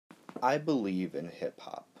I believe in hip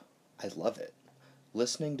hop. I love it.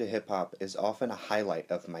 Listening to hip hop is often a highlight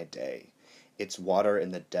of my day. It's water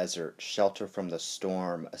in the desert, shelter from the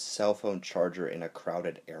storm, a cell phone charger in a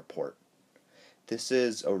crowded airport. This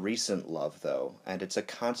is a recent love, though, and it's a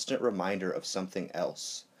constant reminder of something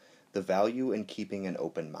else: the value in keeping an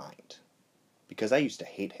open mind. Because I used to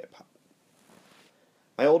hate hip hop.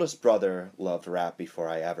 My oldest brother loved rap before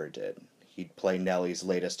I ever did. He'd play Nelly's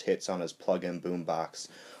latest hits on his plug-in boombox,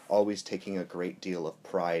 always taking a great deal of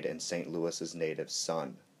pride in St. Louis's native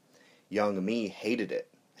sun. Young me hated it.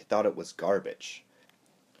 I thought it was garbage.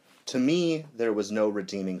 To me, there was no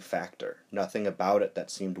redeeming factor, nothing about it that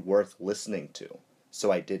seemed worth listening to,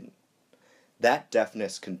 so I didn't. That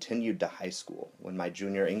deafness continued to high school, when my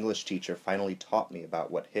junior English teacher finally taught me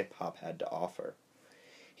about what hip-hop had to offer.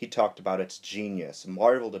 He talked about its genius,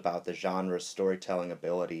 marveled about the genre's storytelling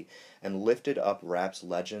ability, and lifted up rap's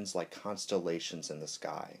legends like constellations in the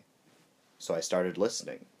sky. So I started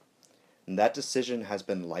listening. And that decision has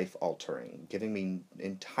been life-altering, giving me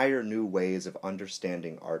entire new ways of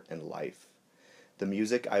understanding art and life. The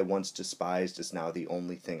music I once despised is now the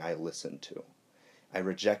only thing I listen to. I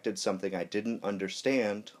rejected something I didn't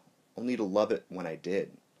understand, only to love it when I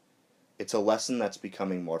did. It's a lesson that's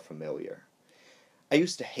becoming more familiar. I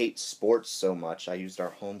used to hate sports so much I used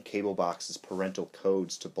our home cable box's parental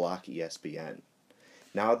codes to block ESPN.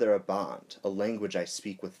 Now they're a bond, a language I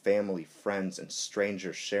speak with family, friends, and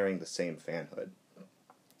strangers sharing the same fanhood.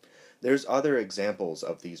 There's other examples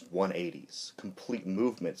of these 180s, complete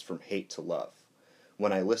movements from hate to love.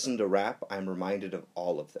 When I listen to rap, I'm reminded of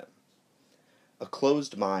all of them. A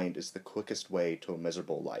closed mind is the quickest way to a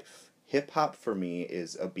miserable life. Hip-hop for me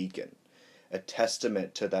is a beacon, a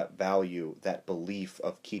testament to that value, that belief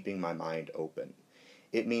of keeping my mind open.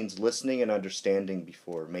 It means listening and understanding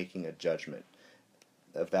before making a judgment,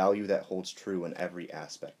 a value that holds true in every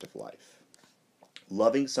aspect of life.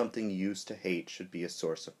 Loving something you used to hate should be a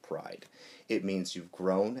source of pride. It means you've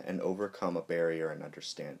grown and overcome a barrier in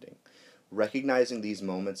understanding. Recognizing these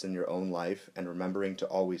moments in your own life and remembering to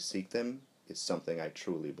always seek them is something I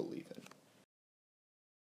truly believe in.